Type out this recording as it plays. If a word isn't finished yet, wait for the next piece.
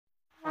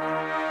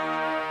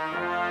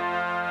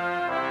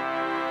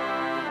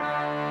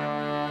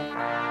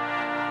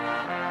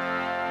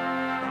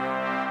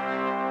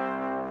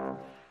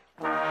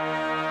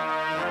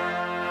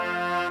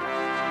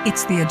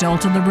It's the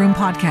Adult in the Room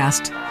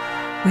podcast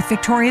with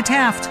Victoria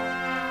Taft.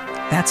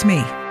 That's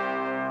me.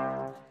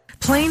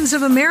 Planes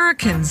of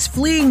Americans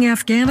fleeing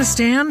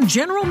Afghanistan,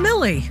 General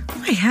Milley.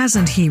 Why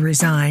hasn't he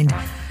resigned?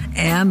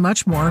 And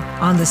much more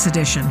on this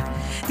edition.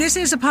 This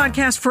is a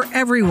podcast for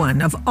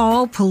everyone of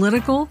all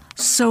political,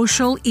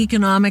 social,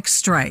 economic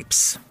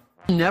stripes.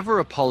 Never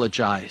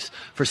apologize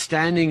for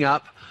standing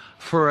up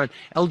for an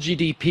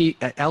LBG.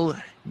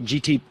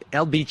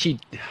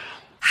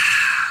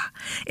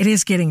 It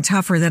is getting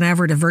tougher than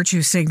ever to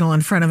virtue signal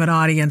in front of an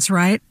audience,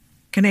 right?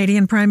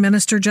 Canadian Prime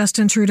Minister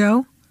Justin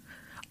Trudeau?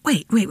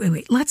 Wait.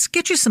 Let's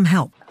get you some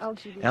help.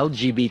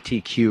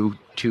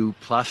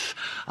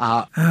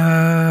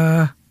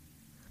 LGBTQ2+.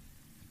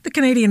 The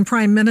Canadian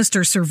Prime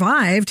Minister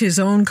survived his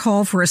own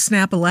call for a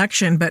snap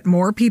election, but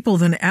more people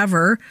than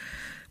ever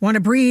want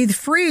to breathe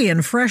free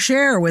and fresh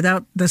air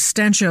without the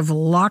stench of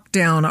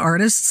lockdown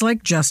artists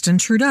like Justin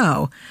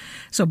Trudeau.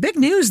 So big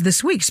news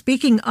this week.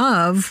 Speaking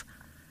of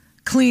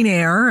clean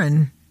air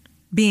and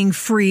being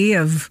free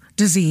of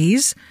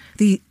disease,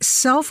 the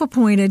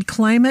self-appointed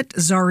climate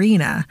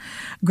czarina,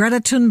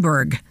 Greta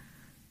Thunberg,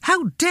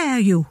 how dare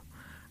you,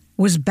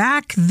 was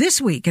back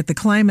this week at the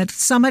climate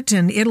summit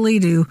in Italy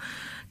to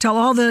tell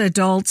all the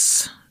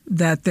adults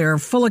that they're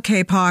full of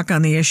K-pop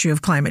on the issue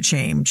of climate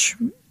change.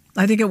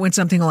 I think it went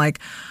something like,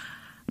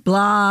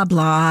 blah,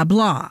 blah,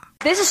 blah.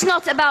 This is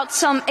not about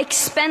some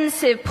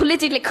expensive,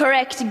 politically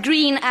correct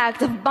green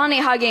act of bunny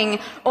hugging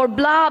or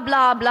blah,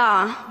 blah,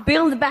 blah.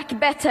 Build back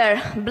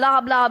better, blah,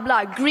 blah,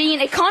 blah.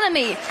 Green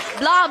economy,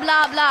 blah,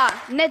 blah, blah.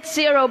 Net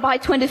zero by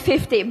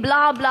 2050,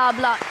 blah, blah,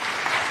 blah.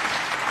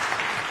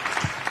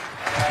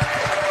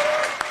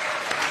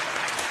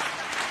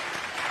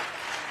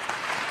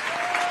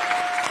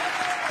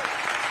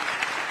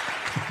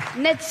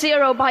 Net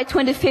zero by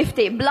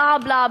 2050, blah,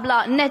 blah,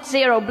 blah. Net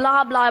zero,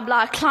 blah, blah,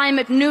 blah.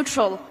 Climate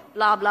neutral,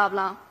 blah, blah,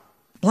 blah.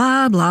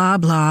 Blah, blah,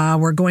 blah.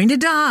 We're going to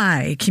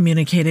die,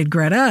 communicated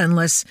Greta,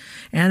 unless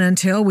and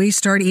until we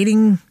start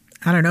eating,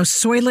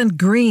 Soylent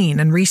Green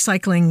and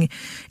recycling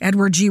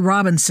Edward G.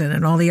 Robinson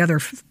and all the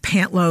other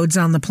pant loads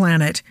on the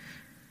planet.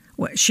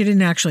 Well, she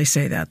didn't actually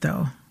say that,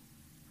 though.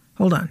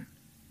 Hold on.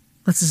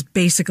 This is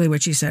basically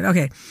what she said.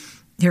 Okay.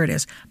 Here it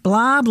is.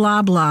 Blah,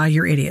 blah, blah,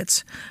 you're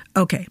idiots.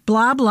 Okay.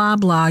 Blah, blah,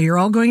 blah, you're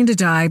all going to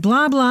die.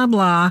 Blah, blah,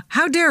 blah.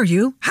 How dare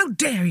you? How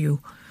dare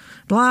you?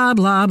 Blah,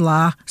 blah,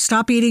 blah.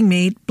 Stop eating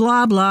meat.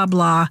 Blah, blah,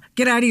 blah.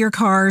 Get out of your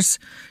cars.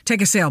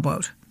 Take a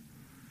sailboat.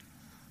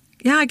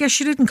 Yeah, I guess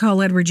she didn't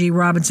call Edward G.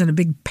 Robinson a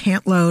big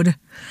pant load.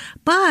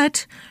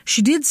 But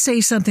she did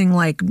say something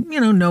like,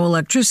 no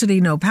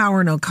electricity, no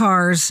power, no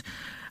cars.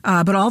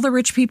 But all the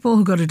rich people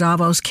who go to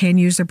Davos can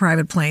use their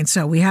private planes.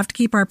 So we have to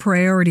keep our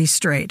priorities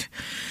straight.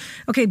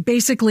 Okay,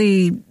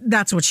 basically,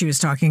 that's what she was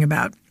talking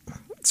about,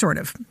 sort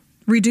of.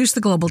 Reduce the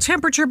global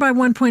temperature by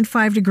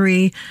 1.5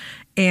 degrees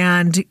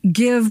and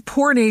give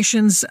poor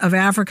nations of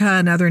Africa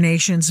and other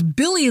nations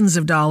billions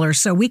of dollars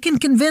so we can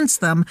convince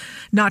them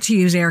not to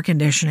use air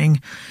conditioning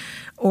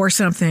or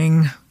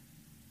something.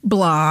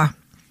 Blah,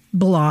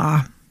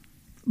 blah,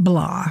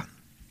 blah.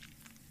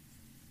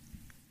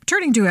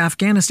 Turning to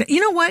Afghanistan,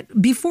 you know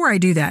what? Before I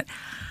do that,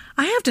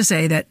 I have to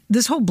say that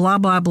this whole blah,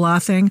 blah, blah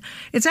thing,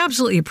 it's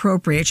absolutely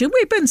appropriate. And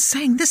we've been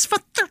saying this for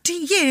 30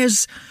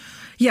 years.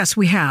 Yes,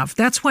 we have.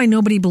 That's why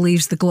nobody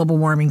believes the global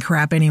warming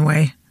crap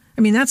anyway.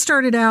 I mean, that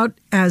started out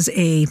as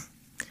a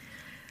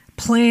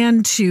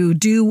plan to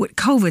do what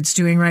COVID's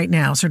doing right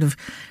now, sort of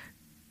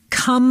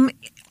come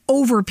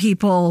over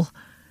people,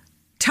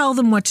 tell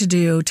them what to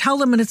do, tell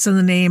them it's in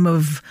the name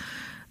of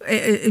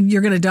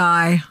you're going to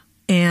die,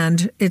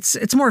 and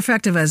it's more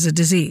effective as a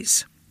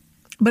disease.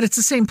 But it's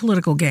the same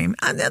political game.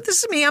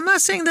 This is me. I'm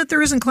not saying that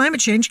there isn't climate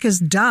change because,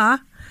 duh,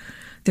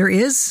 there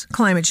is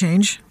climate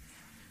change.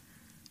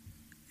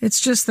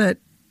 It's just that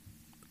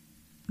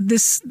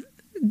this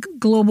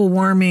global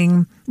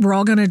warming, we're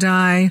all going to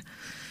die.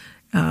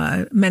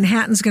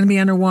 Manhattan's going to be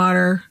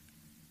underwater.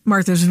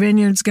 Martha's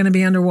Vineyard's going to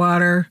be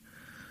underwater.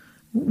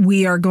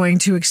 We are going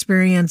to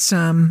experience,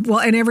 and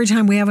every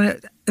time we have a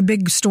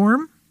big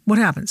storm, what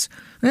happens?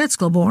 That's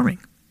global warming.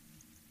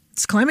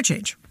 It's climate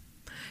change.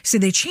 See,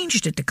 they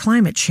changed it to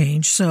climate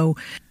change. So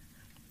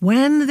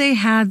when they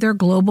had their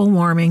global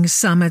warming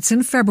summits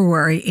in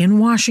February in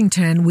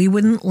Washington, we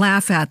wouldn't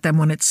laugh at them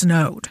when it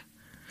snowed.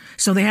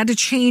 So they had to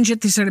change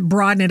it. They sort of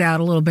broaden it out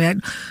a little bit.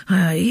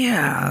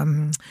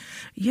 That's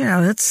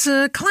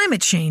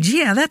climate change.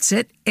 Yeah, that's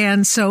it.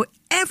 And so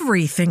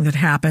everything that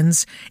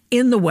happens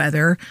in the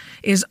weather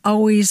is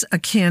always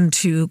akin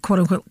to, quote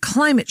unquote,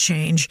 climate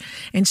change.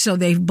 And so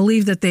they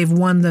believe that they've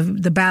won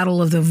the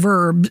battle of the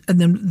verb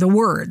and the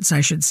words, I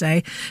should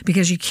say,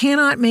 because you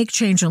cannot make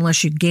change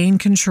unless you gain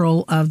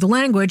control of the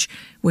language,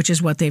 which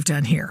is what they've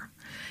done here.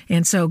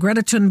 And so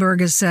Greta Thunberg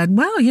has said,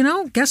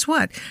 well, guess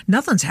what?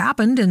 Nothing's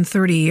happened in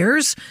 30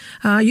 years.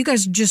 You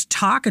guys just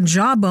talk and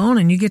jawbone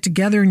and you get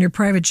together in your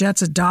private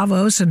jets at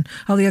Davos and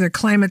all the other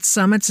climate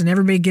summits and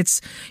everybody gets,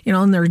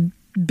 in their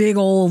big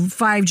old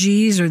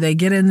 5Gs or they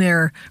get in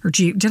there.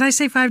 Did I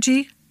say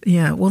 5G?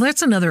 Yeah, well,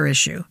 that's another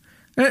issue.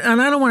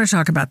 And I don't want to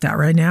talk about that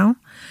right now.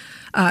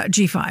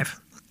 G5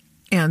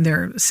 and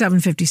their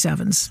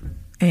 757s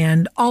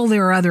and all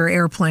their other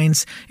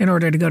airplanes in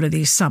order to go to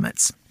these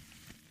summits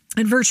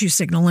and virtue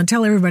signal and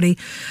tell everybody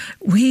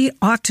we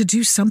ought to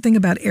do something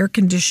about air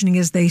conditioning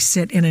as they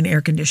sit in an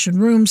air-conditioned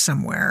room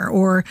somewhere,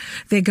 or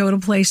they go to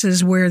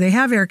places where they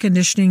have air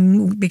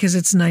conditioning because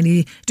it's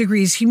 90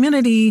 degrees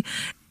humidity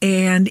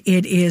and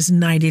it is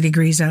 90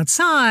 degrees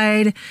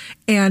outside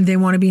and they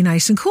want to be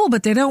nice and cool,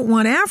 but they don't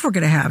want Africa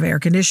to have air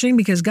conditioning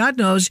because God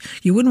knows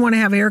you wouldn't want to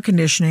have air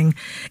conditioning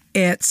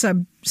at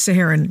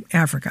sub-Saharan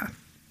Africa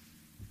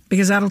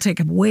because that'll take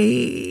up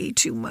way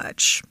too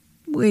much.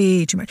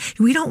 Way too much.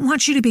 We don't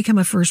want you to become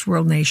a first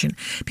world nation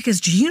because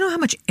do you know how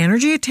much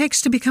energy it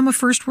takes to become a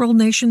first world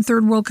nation,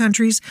 third world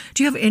countries?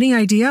 Do you have any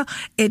idea?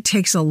 It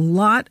takes a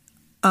lot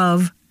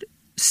of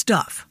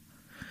stuff,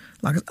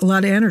 a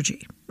lot of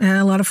energy, and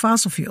a lot of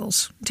fossil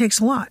fuels. It takes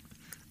a lot.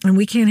 And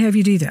we can't have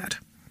you do that.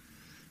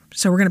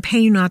 So we're going to pay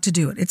you not to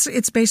do it.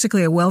 It's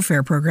basically a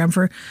welfare program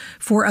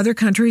for other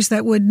countries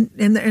that would,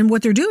 and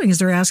what they're doing is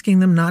they're asking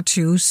them not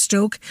to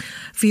stoke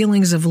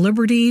feelings of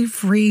liberty,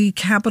 free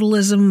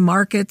capitalism,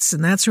 markets,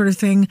 and that sort of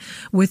thing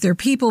with their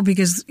people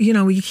because,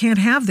 you can't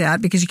have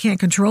that because you can't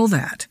control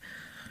that.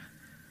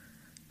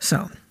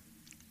 So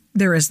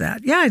there is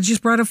that. Yeah, I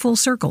just brought it full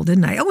circle,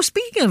 didn't I? Oh,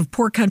 speaking of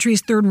poor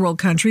countries, third world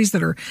countries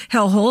that are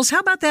hellholes,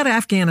 how about that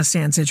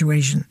Afghanistan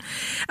situation?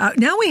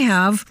 Now we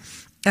have,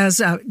 as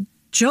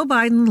Joe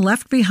Biden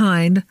left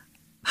behind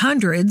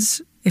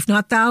hundreds, if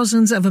not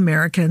thousands of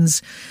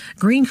Americans,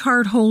 green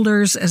card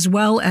holders, as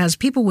well as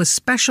people with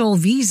special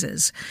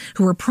visas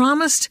who were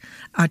promised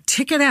a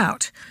ticket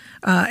out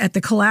at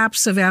the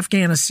collapse of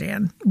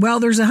Afghanistan. Well,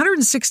 there's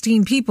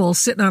 116 people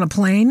sitting on a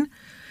plane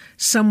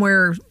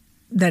somewhere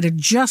that had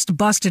just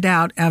busted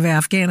out of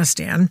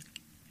Afghanistan.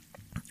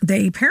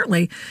 They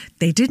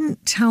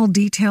didn't tell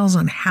details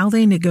on how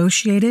they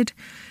negotiated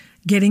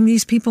getting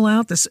these people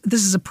out. This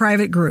is a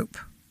private group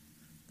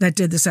that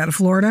did this out of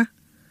Florida.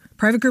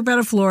 Private group out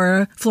of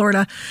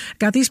Florida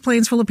got these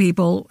planes full of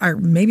people, or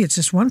maybe it's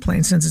just one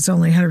plane since it's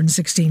only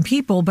 116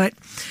 people. But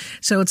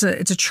so it's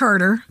a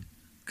charter,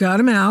 got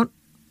them out,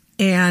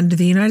 and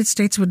the United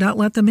States would not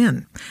let them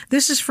in.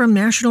 This is from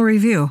National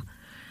Review.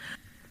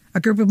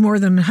 A group of more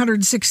than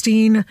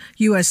 116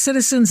 U.S.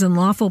 citizens and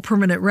lawful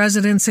permanent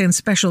residents and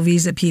special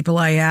visa people,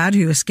 I add,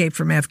 who escaped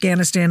from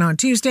Afghanistan on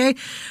Tuesday,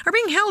 are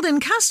being held in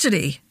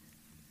custody.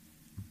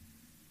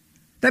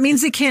 That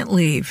means they can't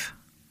leave.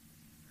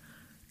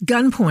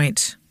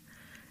 Gunpoint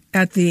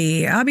at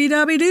the Abu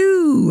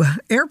Dhabi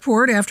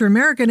airport after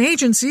American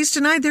agencies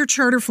denied their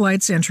charter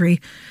flights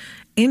entry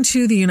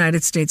into the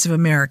United States of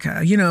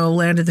America.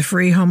 Land of the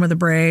free, home of the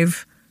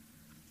brave.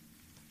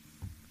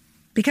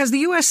 Because the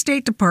U.S.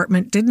 State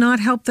Department did not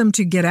help them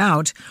to get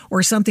out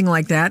or something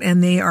like that,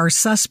 and they are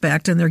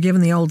suspect, and they're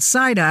given the old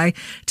side eye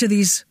to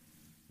these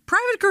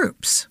private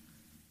groups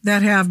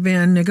that have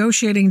been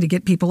negotiating to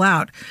get people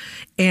out.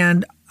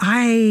 And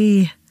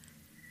I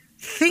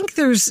think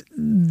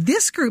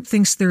this group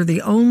thinks they're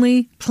the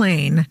only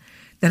plane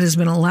that has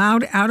been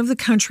allowed out of the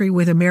country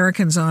with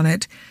Americans on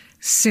it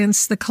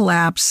since the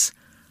collapse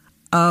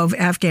of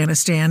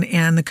Afghanistan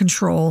and the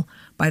control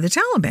by the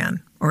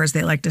Taliban, or as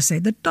they like to say,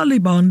 the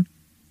Taliban.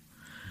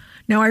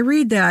 Now, I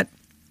read that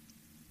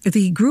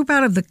the group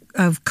out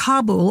of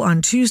Kabul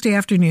on Tuesday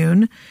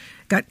afternoon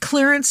got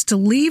clearance to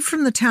leave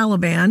from the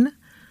Taliban,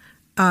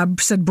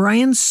 said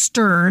Brian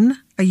Stern,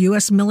 a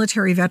U.S.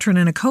 military veteran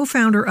and a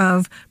co-founder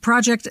of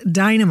Project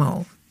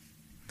Dynamo.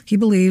 He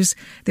believes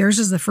theirs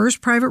is the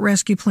first private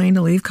rescue plane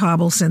to leave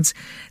Kabul since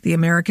the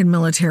American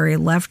military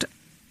left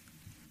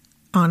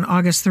on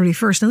August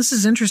 31st. Now, this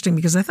is interesting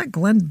because I thought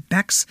Glenn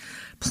Beck's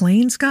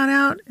planes got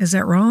out. Is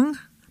that wrong?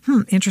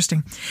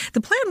 Interesting.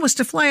 The plan was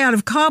to fly out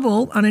of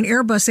Kabul on an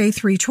Airbus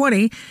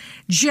A320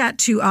 jet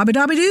to Abu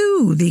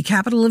Dhabi, the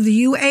capital of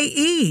the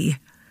UAE,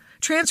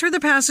 transfer the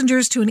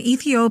passengers to an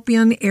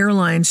Ethiopian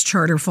Airlines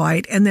charter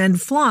flight, and then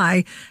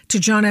fly to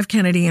John F.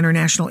 Kennedy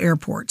International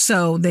Airport.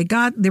 So they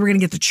were going to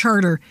get the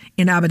charter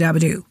in Abu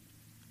Dhabi.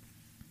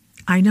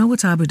 I know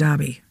it's Abu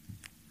Dhabi.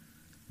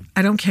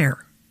 I don't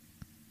care.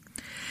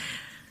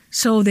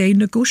 So they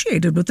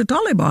negotiated with the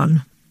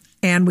Taliban.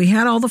 And we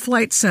had all the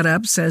flights set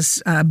up,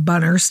 says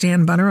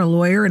Stan Bunner, a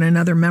lawyer and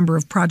another member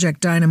of Project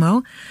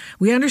Dynamo.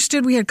 We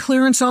understood we had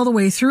clearance all the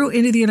way through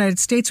into the United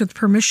States with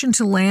permission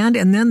to land,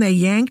 and then they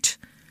yanked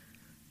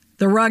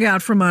the rug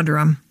out from under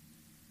them.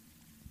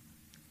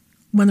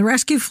 When the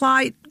rescue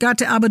flight got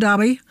to Abu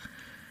Dhabi,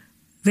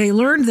 they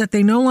learned that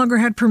they no longer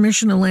had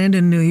permission to land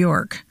in New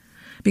York.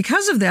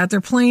 Because of that,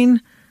 the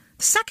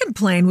second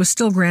plane was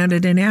still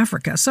grounded in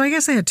Africa. So I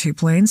guess they had two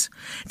planes.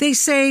 They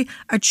say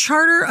a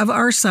charter of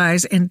our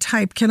size and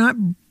type cannot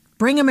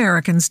bring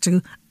Americans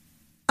to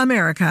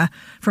America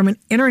from an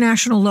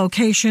international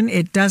location.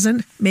 It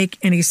doesn't make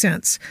any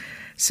sense,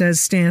 says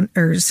Stern,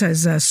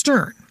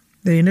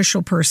 the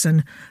initial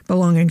person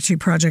belonging to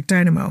Project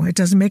Dynamo. It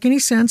doesn't make any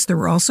sense. There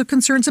were also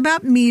concerns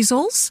about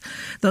measles,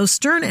 though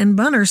Stern and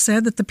Bunner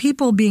said that the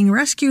people being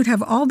rescued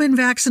have all been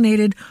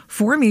vaccinated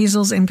for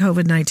measles and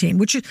COVID-19,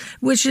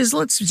 which is,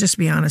 let's just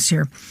be honest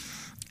here,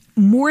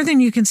 more than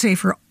you can say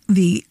for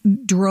the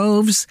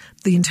droves,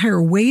 the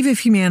entire wave of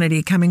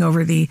humanity coming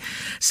over the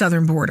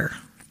southern border.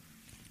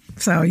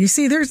 So you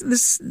see, there's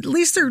this. At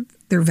least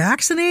they're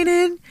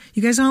vaccinated.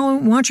 You guys all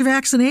want your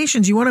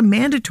vaccinations. You want them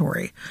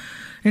mandatory,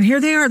 and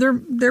here they are.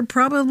 They're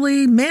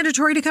probably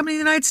mandatory to come to the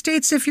United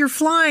States if you're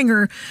flying,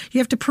 or you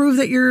have to prove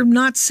that you're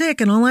not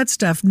sick and all that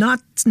stuff. Not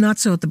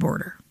so at the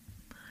border,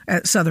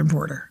 at southern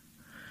border.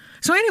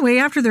 So anyway,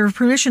 after their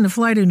permission to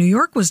fly to New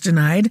York was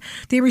denied,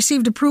 they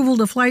received approval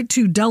to fly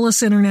to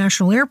Dulles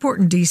International Airport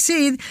in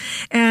D.C.,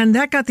 and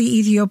that got the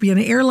Ethiopian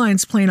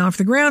Airlines plane off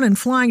the ground and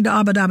flying to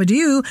Abu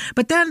Dhabi,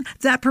 but then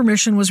that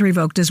permission was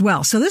revoked as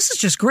well. So this is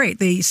just great.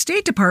 The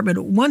State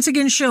Department once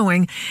again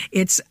showing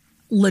its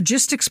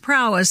logistics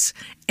prowess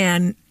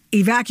and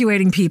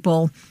evacuating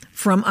people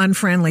from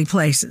unfriendly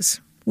places,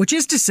 which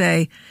is to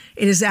say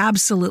it is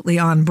absolutely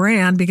on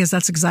brand because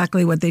that's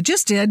exactly what they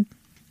just did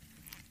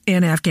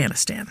in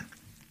Afghanistan.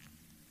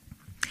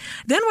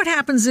 Then what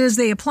happens is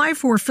they apply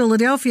for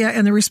Philadelphia,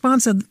 and the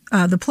response of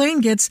the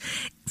plane gets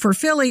for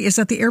Philly is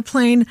that the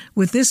airplane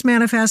with this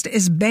manifest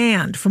is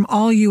banned from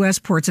all U.S.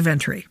 ports of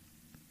entry.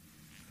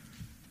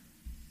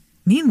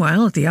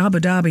 Meanwhile, at the Abu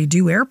Dhabi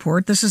Du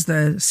Airport, this is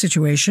the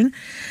situation.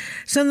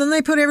 So then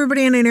they put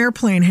everybody in an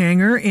airplane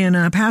hangar in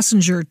a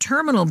passenger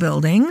terminal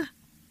building.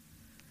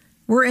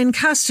 We're in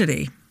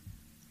custody.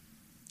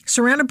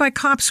 Surrounded by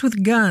cops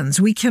with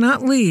guns. We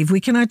cannot leave.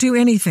 We cannot do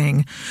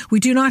anything. We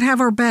do not have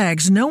our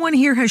bags. No one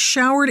here has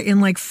showered in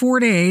like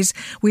 4 days.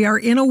 We are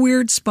in a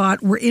weird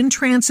spot. We're in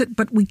transit,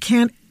 but we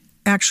can't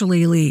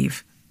actually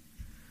leave.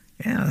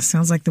 Yeah,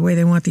 sounds like the way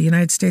they want the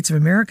United States of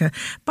America.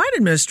 Biden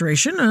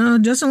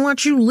administration doesn't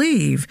let you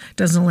leave,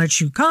 doesn't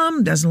let you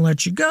come, doesn't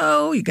let you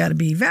go. You got to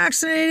be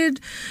vaccinated.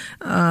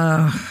 What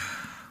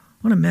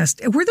a mess.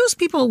 Were those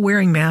people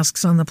wearing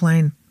masks on the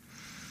plane?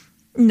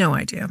 No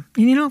idea.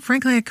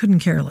 Frankly, I couldn't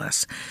care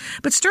less.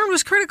 But Stern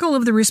was critical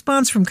of the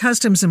response from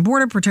Customs and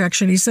Border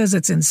Protection. He says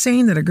it's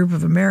insane that a group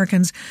of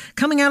Americans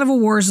coming out of a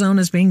war zone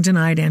is being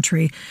denied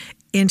entry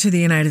into the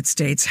United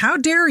States. How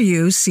dare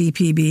you,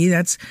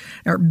 CPB,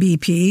 or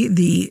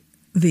BP,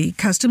 the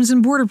Customs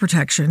and Border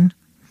Protection,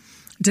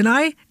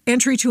 deny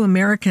entry to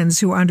Americans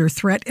who are under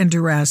threat and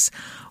duress?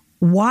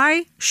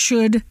 Why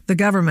should the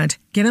government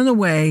get in the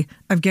way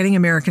of getting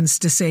Americans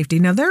to safety?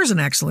 Now, there's an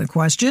excellent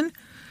question.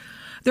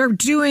 They're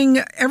doing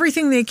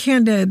everything they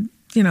can to,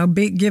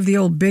 give the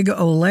old big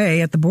ole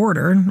at the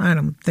border. I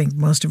don't think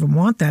most of them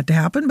want that to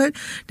happen, but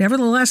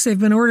nevertheless, they've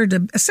been ordered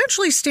to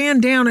essentially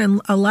stand down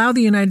and allow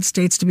the United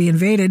States to be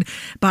invaded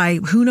by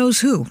who knows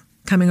who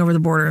coming over the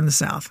border in the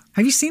South.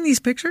 Have you seen these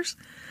pictures?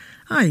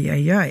 Ay,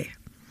 ay, ay.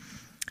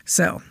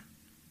 So,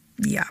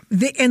 yeah.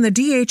 And the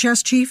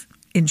DHS chief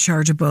in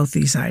charge of both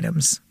these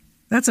items.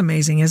 That's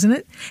amazing, isn't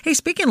it? Hey,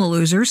 speaking of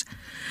losers,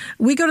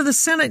 we go to the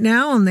Senate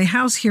now on the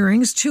House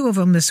hearings, 2 of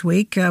them this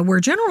week, where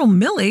General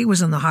Milley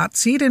was in the hot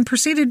seat and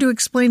proceeded to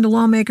explain to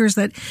lawmakers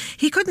that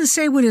he couldn't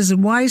say what his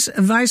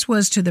advice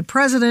was to the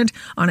president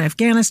on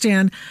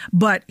Afghanistan,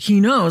 but he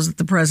knows that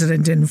the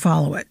president didn't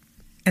follow it.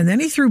 And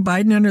then he threw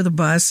Biden under the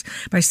bus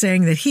by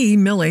saying that he,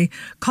 Milley,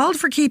 called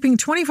for keeping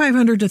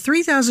 2,500 to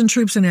 3,000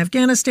 troops in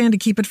Afghanistan to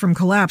keep it from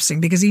collapsing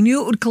because he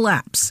knew it would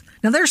collapse.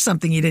 Now, there's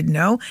something he didn't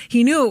know.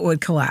 He knew it would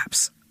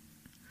collapse.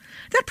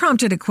 That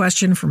prompted a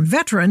question from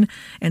veteran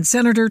and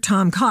Senator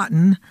Tom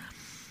Cotton,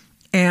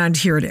 and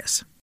here it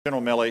is.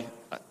 General Milley,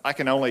 I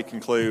can only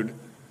conclude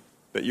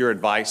that your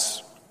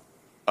advice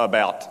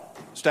about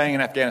staying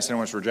in Afghanistan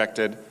was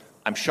rejected.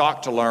 I'm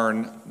shocked to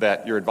learn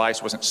that your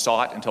advice wasn't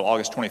sought until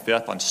August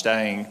 25th on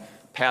staying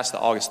past the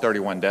August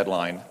 31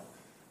 deadline.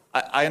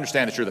 I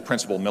understand that you're the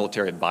principal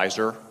military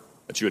advisor,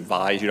 that you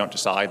advise, you don't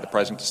decide, the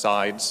president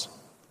decides.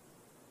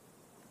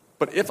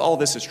 But if all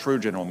this is true,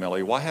 General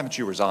Milley, why haven't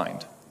you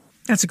resigned?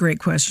 That's a great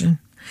question.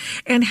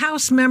 And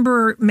House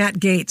member Matt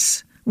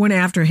Gaetz went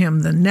after him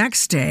the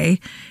next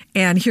day,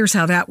 and here's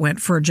how that went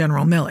for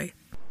General Milley.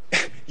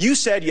 You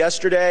said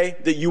yesterday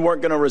that you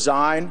weren't going to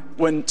resign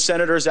when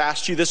senators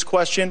asked you this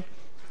question,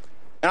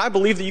 and I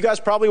believe that you guys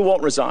probably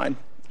won't resign.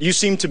 You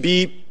seem to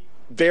be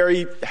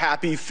very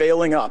happy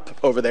failing up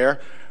over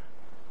there.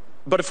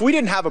 But if we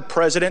didn't have a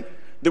president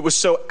that was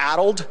so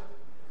addled,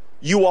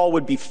 you all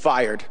would be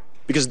fired.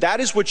 Because that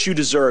is what you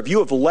deserve. You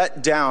have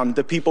let down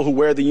the people who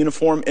wear the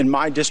uniform in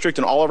my district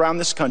and all around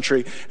this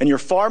country, and you're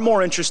far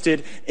more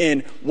interested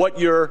in what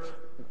your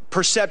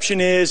perception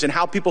is and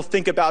how people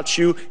think about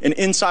you in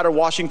insider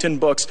Washington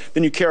books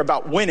than you care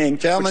about winning,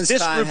 which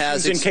this group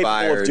is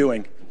incapable of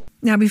doing.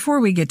 Now, before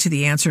we get to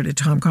the answer to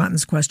Tom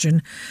Cotton's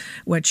question,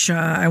 which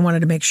I wanted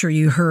to make sure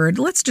you heard,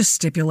 let's just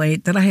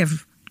stipulate that I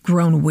have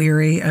grown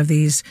weary of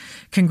these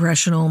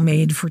congressional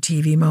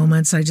made-for-TV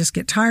moments. I just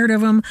get tired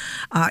of them.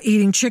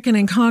 Eating chicken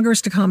in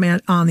Congress to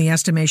comment on the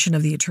estimation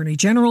of the Attorney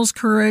General's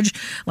courage,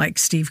 like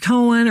Steve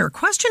Cohen, or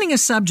questioning a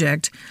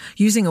subject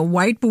using a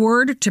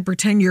whiteboard to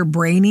pretend you're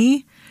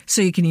brainy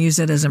so you can use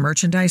it as a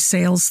merchandise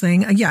sales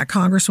thing. Yeah,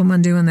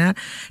 Congresswoman doing that.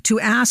 To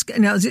ask,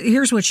 now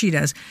here's what she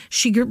does.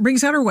 She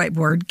brings out her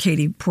whiteboard,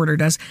 Katie Porter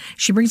does.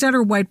 She brings out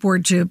her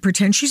whiteboard to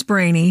pretend she's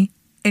brainy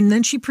And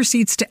then she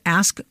proceeds to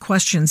ask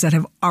questions that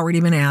have already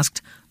been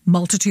asked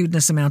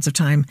multitudinous amounts of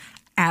time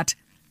at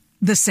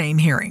the same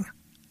hearing.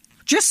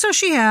 Just so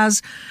she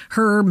has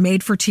her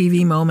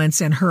made-for-TV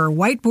moments and her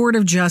whiteboard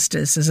of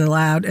justice is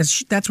allowed,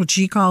 that's what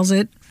she calls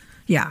it.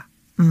 Yeah.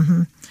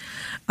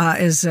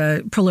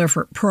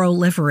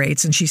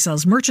 Proliferates, and she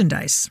sells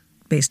merchandise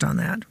based on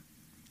that.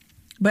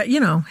 But,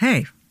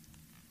 hey,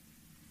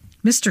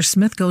 Mr.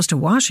 Smith goes to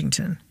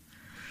Washington.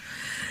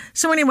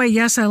 So anyway,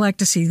 yes, I like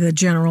to see the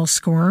general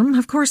squirm.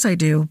 Of course I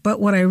do. But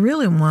what I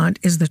really want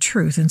is the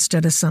truth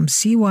instead of some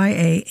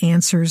CYA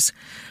answers,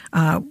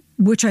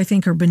 which I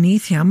think are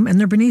beneath him, and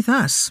they're beneath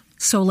us.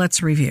 So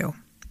let's review.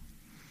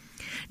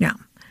 Now,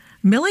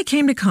 Milley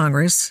came to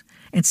Congress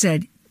and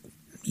said,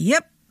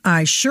 yep,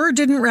 I sure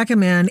didn't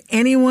recommend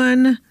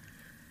anyone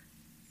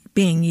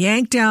being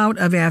yanked out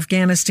of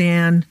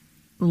Afghanistan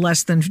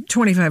less than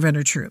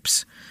 2,500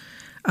 troops.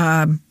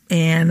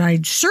 And I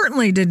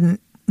certainly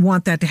didn't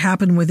want that to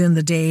happen within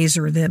the days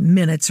or the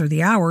minutes or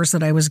the hours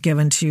that I was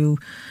given to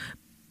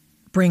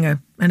bring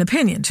an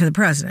opinion to the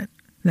president.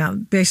 Now,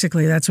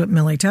 basically, that's what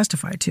Milley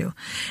testified to.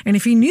 And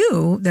if he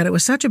knew that it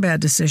was such a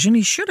bad decision,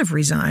 he should have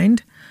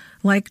resigned,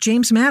 like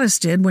James Mattis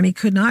did when he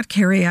could not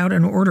carry out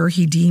an order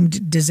he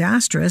deemed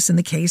disastrous in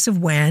the case of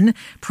when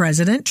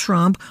President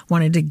Trump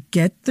wanted to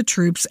get the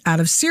troops out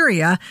of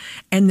Syria.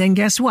 And then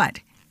guess what?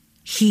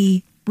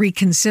 He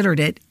reconsidered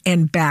it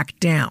and backed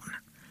down.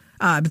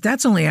 But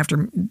that's only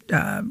after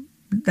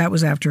that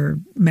was after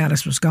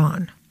Mattis was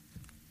gone.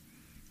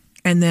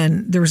 And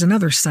then there was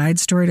another side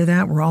story to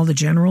that where all the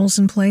generals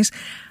in place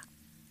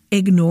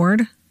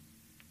ignored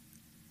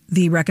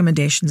the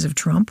recommendations of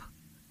Trump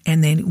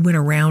and they went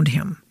around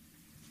him.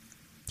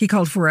 He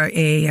called for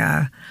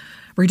a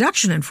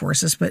reduction in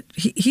forces, but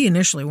he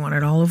initially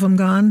wanted all of them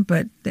gone,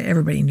 but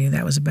everybody knew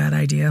that was a bad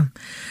idea.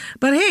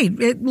 But hey,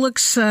 it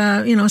looks,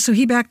 so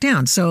he backed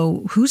down.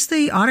 So who's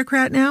the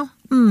autocrat now?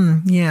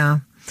 Yeah.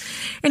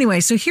 Anyway,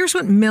 so here's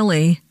what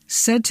Milley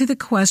said to the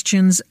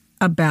questions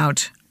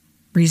about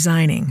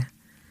resigning.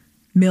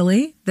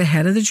 Milley, the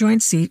head of the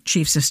Joint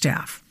Chiefs of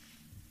Staff.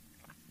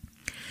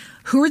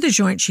 Who are the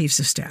Joint Chiefs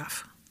of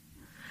Staff?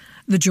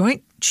 The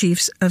Joint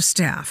Chiefs of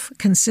Staff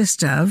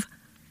consist of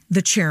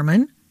the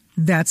chairman,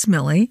 that's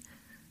Milley,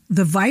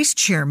 the vice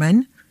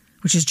chairman,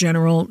 which is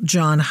General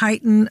John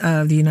Hyten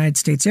of the United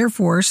States Air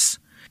Force,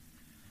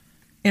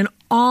 and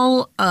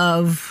all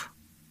of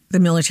the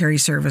military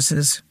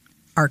services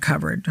are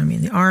covered. I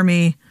mean, the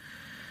Army,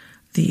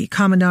 the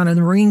Commandant of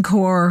the Marine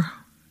Corps,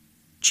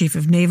 Chief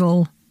of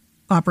Naval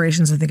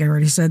Operations, I think I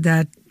already said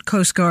that,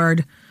 Coast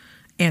Guard,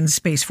 and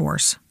Space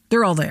Force.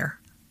 They're all there.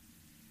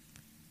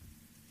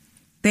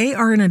 They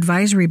are an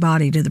advisory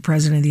body to the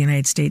President of the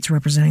United States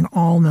representing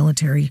all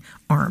military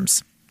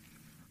arms.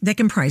 They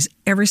comprise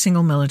every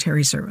single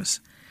military service.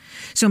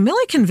 So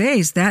Milley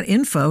conveys that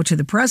info to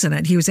the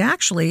President. He was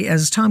actually,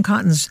 as Tom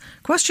Cotton's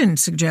question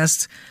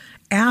suggests,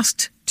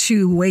 asked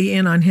to weigh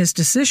in on his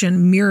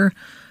decision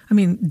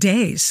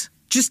days,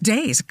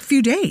 a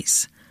few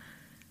days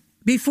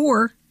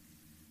before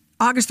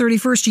August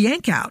 31st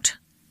yank out.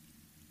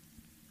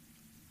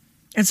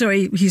 And so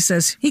he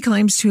says he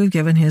claims to have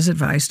given his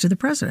advice to the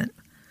president.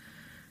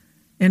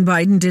 And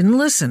Biden didn't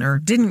listen or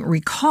didn't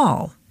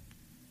recall,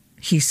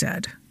 he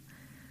said.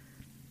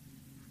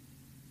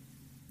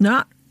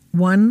 Not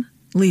one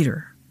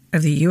leader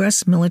of the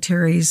U.S.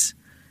 military's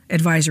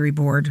advisory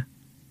board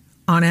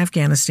on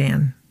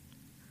Afghanistan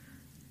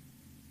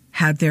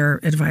had their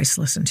advice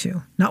listened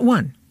to. Not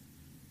one.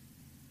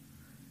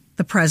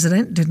 The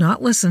president did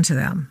not listen to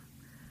them.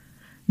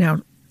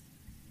 Now,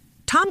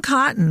 Tom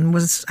Cotton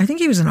I think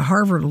he was in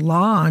Harvard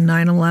Law on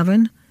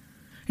 9/11,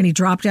 and he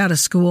dropped out of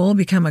school,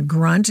 became a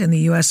grunt in the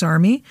U.S.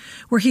 Army,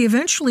 where he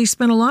eventually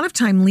spent a lot of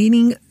time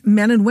leading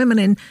men and women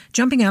and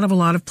jumping out of a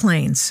lot of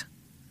planes.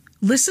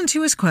 Listen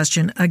to his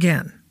question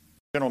again.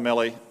 General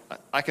Milley,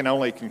 I can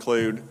only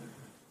conclude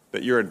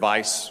that your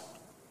advice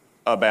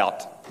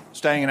about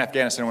staying in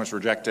Afghanistan was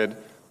rejected.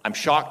 I'm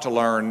shocked to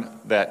learn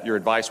that your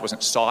advice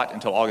wasn't sought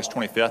until August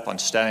 25th on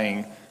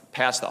staying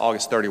past the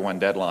August 31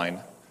 deadline.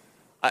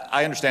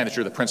 I understand that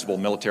you're the principal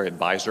military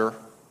advisor,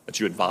 that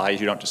you advise,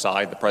 you don't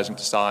decide, the president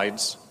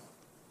decides.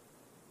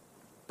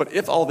 But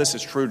if all this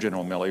is true,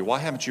 General Milley, why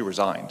haven't you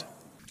resigned?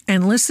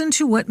 And listen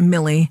to what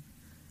Milley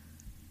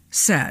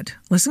said.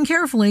 Listen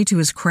carefully to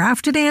his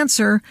crafted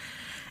answer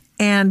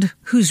and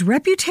whose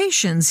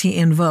reputations he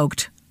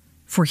invoked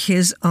for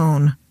his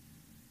own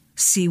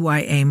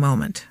CYA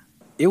moment.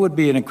 It would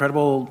be an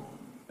incredible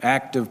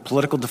act of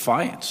political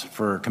defiance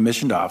for a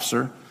commissioned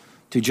officer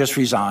to just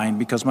resign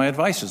because my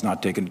advice is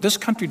not taken. This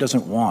country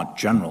doesn't want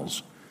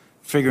generals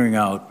figuring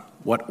out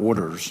what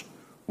orders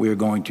we are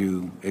going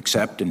to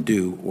accept and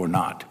do or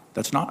not.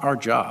 That's not our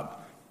job.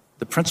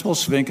 The principle of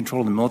civilian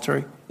control of the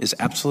military is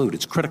absolute.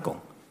 It's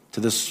critical to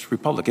this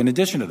republic. In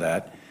addition to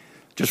that,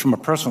 just from a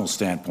personal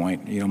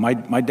standpoint,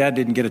 my dad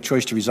didn't get a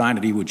choice to resign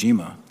at Iwo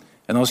Jima.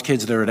 And those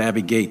kids that are at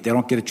Abbey Gate, they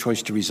don't get a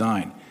choice to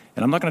resign.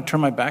 And I'm not going to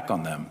turn my back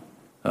on them.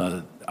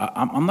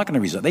 I'm not going to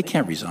resign. They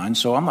can't resign,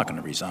 so I'm not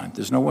going to resign.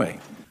 There's no way.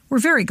 We're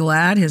very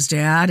glad his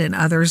dad and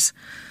others,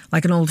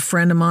 like an old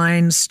friend of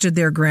mine, stood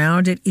their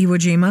ground at Iwo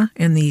Jima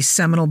in the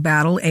seminal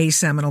battle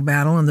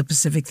in the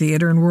Pacific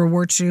Theater in World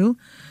War II.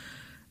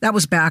 That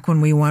was back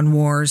when we won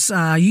wars.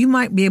 You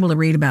might be able to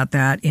read about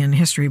that in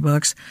history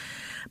books.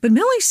 But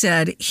Milley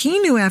said he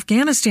knew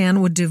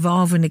Afghanistan would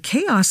devolve into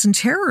chaos and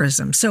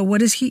terrorism. So what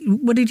did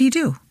he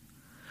do?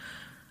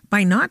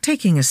 By not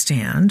taking a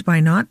stand, by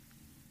not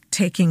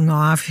taking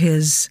off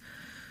his,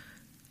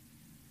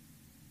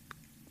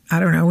 I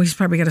don't know, he's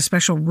probably got a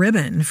special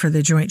ribbon for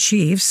the Joint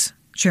Chiefs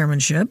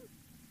chairmanship.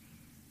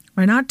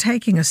 By not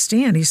taking a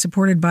stand, he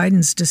supported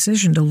Biden's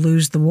decision to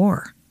lose the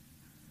war.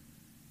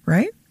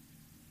 Right?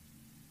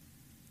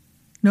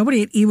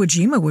 Nobody at Iwo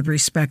Jima would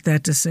respect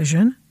that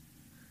decision.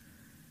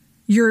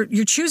 You're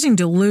choosing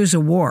to lose a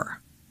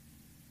war.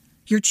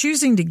 You're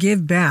choosing to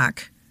give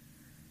back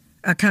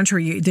a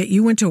country that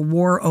you went to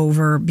war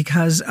over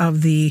because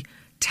of the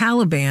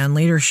Taliban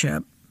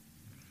leadership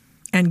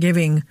and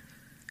giving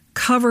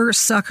cover,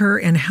 succor,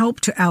 and help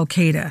to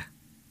al-Qaeda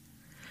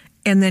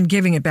and then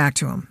giving it back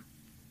to them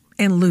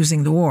and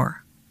losing the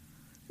war.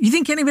 You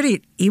think anybody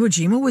at Iwo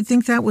Jima would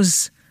think that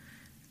was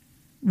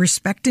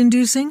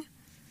respect-inducing?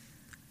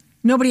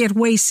 Nobody at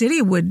Way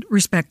City would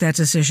respect that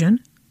decision.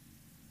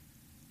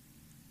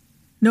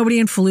 Nobody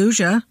in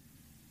Fallujah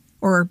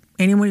or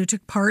anyone who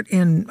took part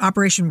in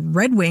Operation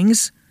Red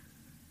Wings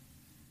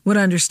would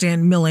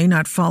understand Milley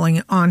not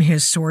falling on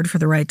his sword for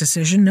the right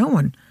decision. No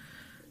one.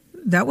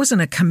 That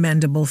wasn't a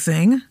commendable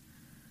thing.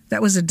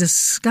 That was a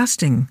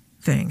disgusting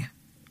thing.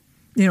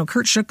 You know,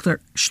 Kurt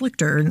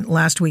Schlichter in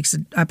last week's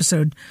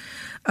episode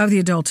of the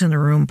Adult in the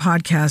Room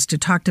podcast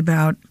had talked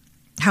about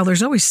how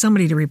there's always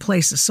somebody to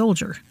replace a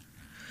soldier.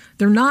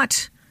 They're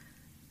not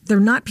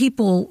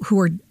people who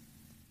are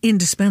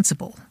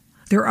indispensable.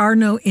 There are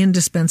no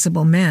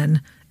indispensable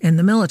men in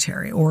the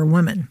military or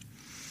women.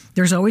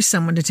 There's always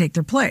someone to take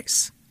their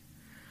place.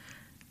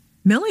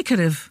 Milley could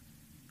have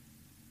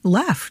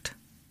left,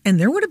 and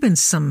there would have been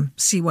some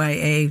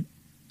CYA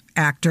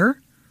actor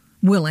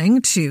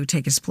willing to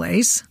take his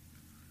place.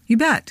 You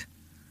bet.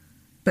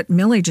 But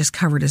Milley just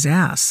covered his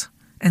ass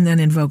and then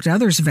invoked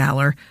others'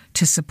 valor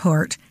to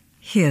support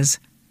his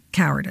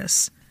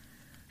cowardice.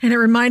 And it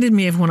reminded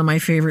me of one of my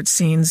favorite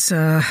scenes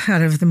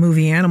out of the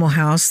movie Animal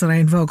House that I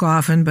invoke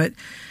often, but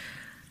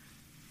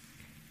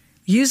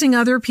using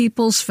other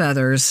people's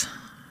feathers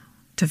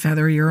to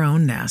feather your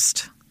own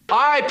nest.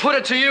 I put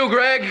it to you,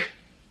 Greg.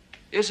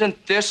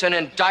 Isn't this an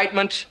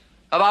indictment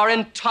of our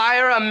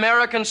entire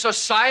American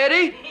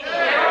society?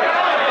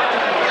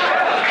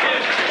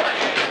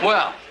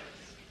 Well,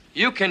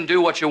 you can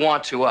do what you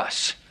want to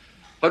us,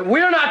 but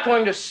we're not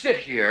going to sit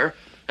here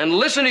and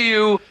listen to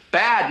you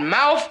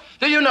bad-mouth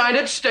the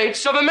United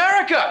States of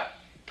America.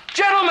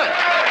 Gentlemen!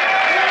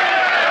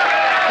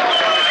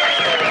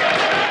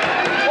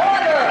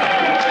 Order!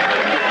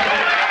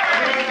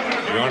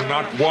 You're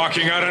not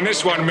walking out on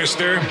this one,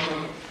 mister.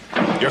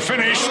 You're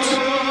finished.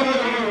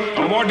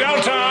 No more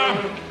Delta.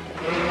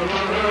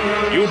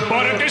 You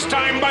bought it this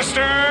time,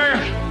 Buster.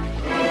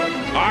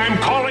 I'm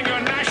calling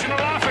your national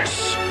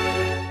office.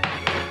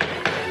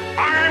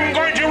 I'm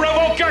going to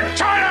revoke your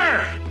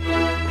charter.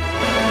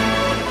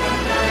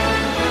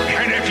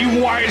 And if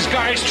you wise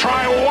guys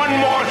try one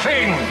more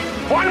thing,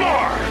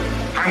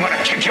 I'm going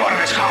to kick you out of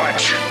this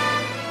college.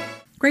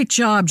 Great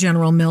job,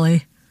 General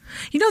Milley.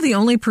 You know, the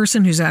only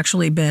person who's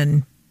actually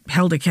been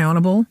held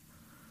accountable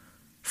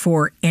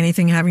for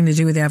anything having to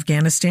do with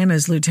Afghanistan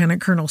is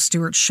Lieutenant Colonel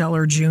Stuart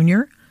Scheller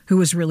Jr., who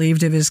was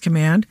relieved of his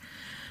command,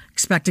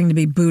 expecting to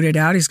be booted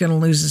out. He's going to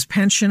lose his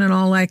pension in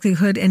all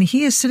likelihood, and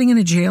he is sitting in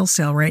a jail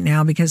cell right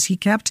now because he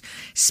kept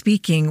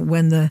speaking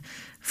when the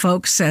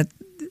folks at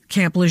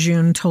Camp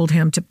Lejeune told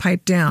him to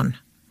pipe down.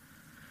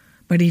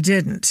 But he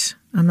didn't.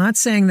 I'm not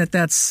saying that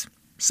that's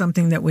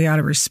something that we ought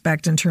to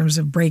respect in terms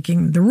of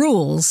breaking the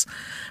rules,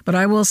 but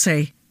I will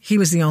say he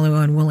was the only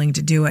one willing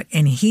to do it,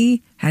 and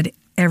he had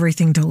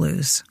everything to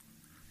lose.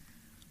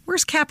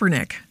 Where's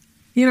Kaepernick?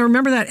 You know,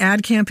 remember that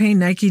ad campaign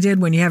Nike did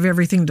when you have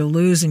everything to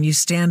lose and you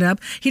stand up?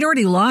 He'd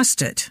already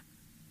lost it.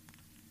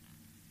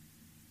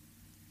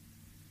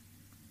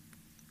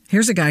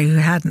 Here's a guy who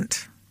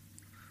hadn't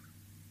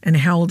and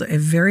held a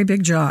very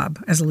big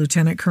job as a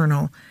lieutenant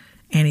colonel,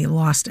 and he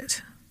lost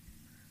it.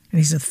 And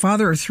he's the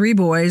father of 3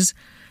 boys,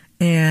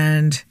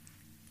 and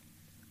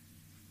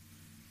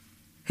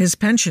his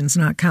pension's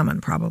not coming,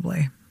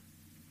 probably.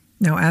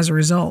 Now, as a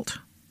result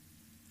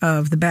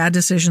of the bad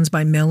decisions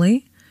by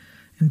Milley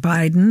and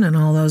Biden and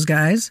all those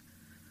guys,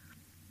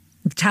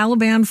 the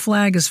Taliban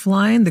flag is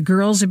flying. The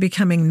girls are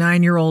becoming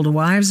 9-year-old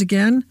wives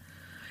again.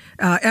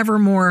 Ever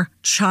more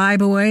chai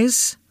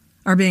boys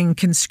are being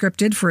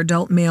conscripted for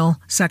adult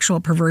male sexual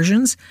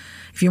perversions.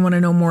 If you want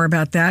to know more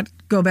about that,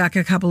 go back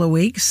a couple of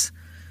weeks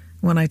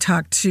when I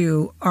talked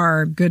to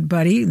our good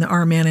buddy,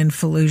 our man in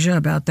Fallujah,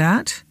 about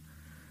that,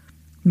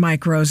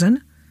 Mike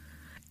Rosen.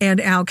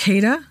 And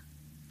al-Qaeda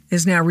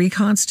is now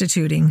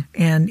reconstituting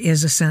and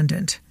is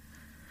ascendant.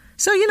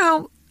 So, you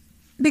know,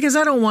 because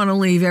I don't want to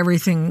leave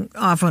everything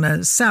off on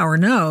a sour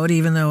note,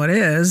 even though it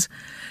is,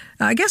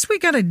 I guess we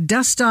got to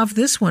dust off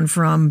this one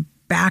from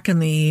back in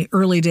the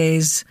early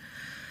days,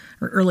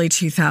 or early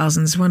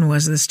 2000s. When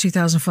was this?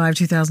 2005,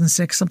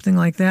 2006, something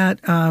like that,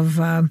 of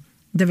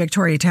the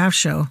Victoria Taft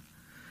Show.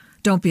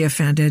 Don't be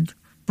offended.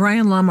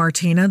 Brian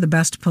LaMartina, the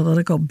best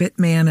political bit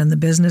man in the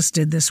business,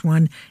 did this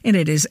one, and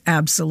it is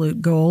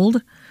absolute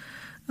gold.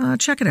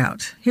 Check it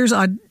out. Here's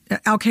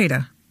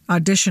Al-Qaeda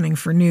auditioning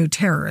for new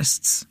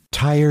terrorists.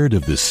 Tired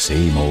of the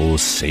same old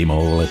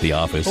at the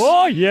office?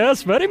 Oh,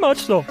 yes, very much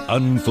so.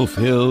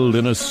 Unfulfilled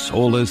in a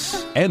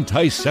soulless,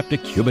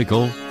 antiseptic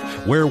cubicle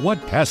where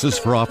what passes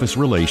for office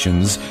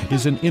relations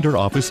is an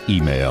inter-office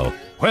email?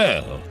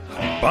 Well,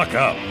 buck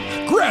up,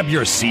 grab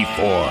your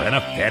C4 and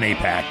a fanny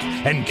pack,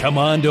 and come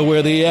on to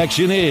where the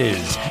action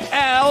is.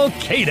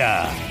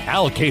 Al-Qaeda.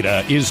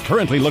 Al-Qaeda is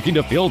currently looking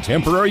to fill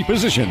temporary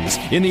positions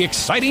in the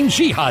exciting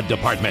jihad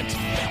department.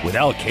 With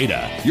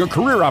Al-Qaeda, your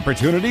career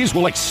opportunities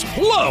will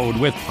explode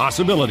with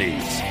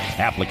possibilities.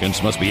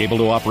 Applicants must be able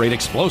to operate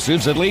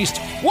explosives at least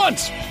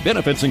once.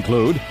 Benefits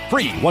include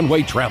free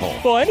one-way travel.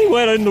 For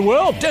anywhere in the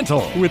world.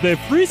 Dental. With a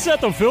free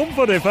set of film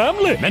for the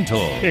family.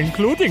 Mental.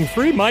 Including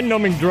free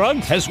mind-numbing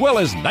drugs. As well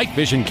as night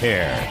vision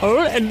care. Oh,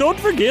 and don't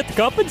forget,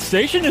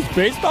 compensation is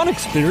based on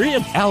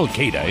experience.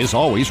 Al-Qaeda is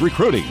always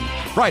recruiting.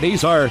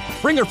 Fridays are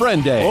Bring a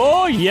Friend Day.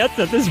 Oh, yes,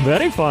 that is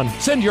very fun.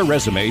 Send your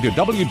resume to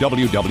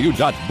www.boom.com.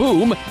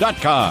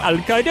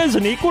 Al-Qaeda is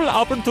an equal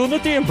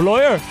opportunity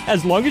employer,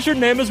 as long as your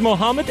name is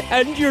Mohammed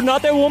and you're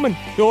not a woman,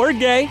 or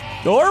gay,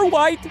 or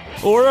white,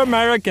 or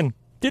American.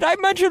 Did I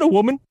mention a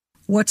woman?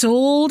 What's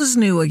old is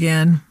new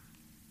again.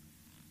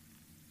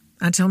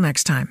 Until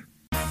next time.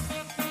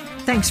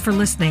 Thanks for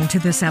listening to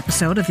this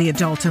episode of the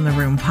Adult in the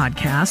Room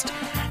podcast.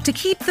 To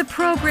keep the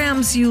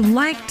programs you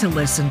like to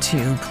listen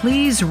to,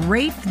 please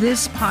rate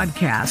this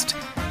podcast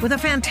with a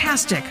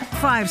fantastic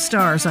 5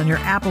 stars on your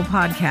Apple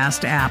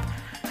Podcast app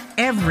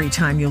every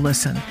time you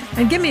listen.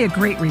 And give me a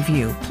great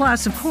review.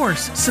 Plus, of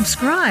course,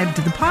 subscribe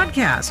to the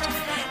podcast.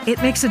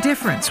 It makes a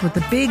difference with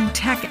the big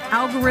tech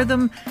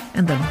algorithm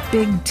and the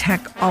big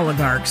tech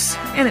oligarchs,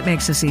 and it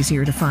makes us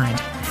easier to find.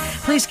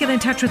 Please get in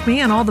touch with me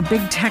on all the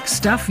big tech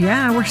stuff.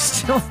 Yeah, we're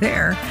still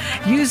there.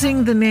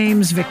 Using the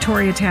names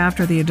Victoria Taft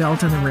or the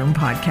Adult in the Room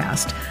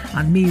podcast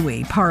on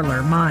MeWe,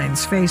 Parler,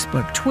 Minds,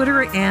 Facebook,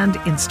 Twitter, and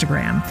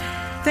Instagram.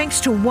 Thanks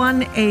to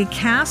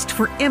 1ACast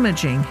for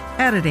imaging,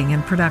 editing,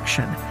 and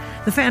production.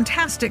 The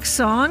fantastic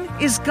song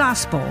is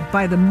Gospel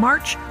by the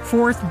March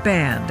 4th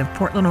Band of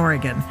Portland,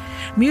 Oregon.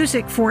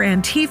 Music for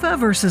Antifa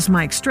versus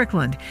Mike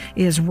Strickland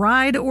is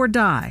Ride or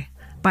Die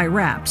by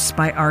Raps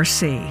by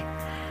RC.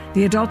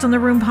 The Adult in the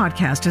Room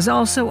podcast is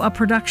also a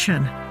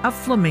production of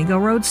Flamingo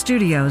Road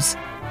Studios.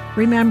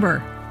 Remember,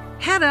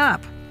 head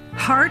up,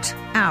 heart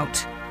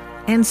out,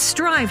 and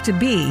strive to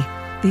be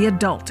the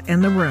adult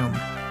in the room.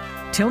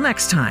 Till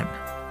next time,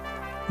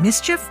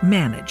 mischief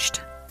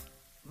managed.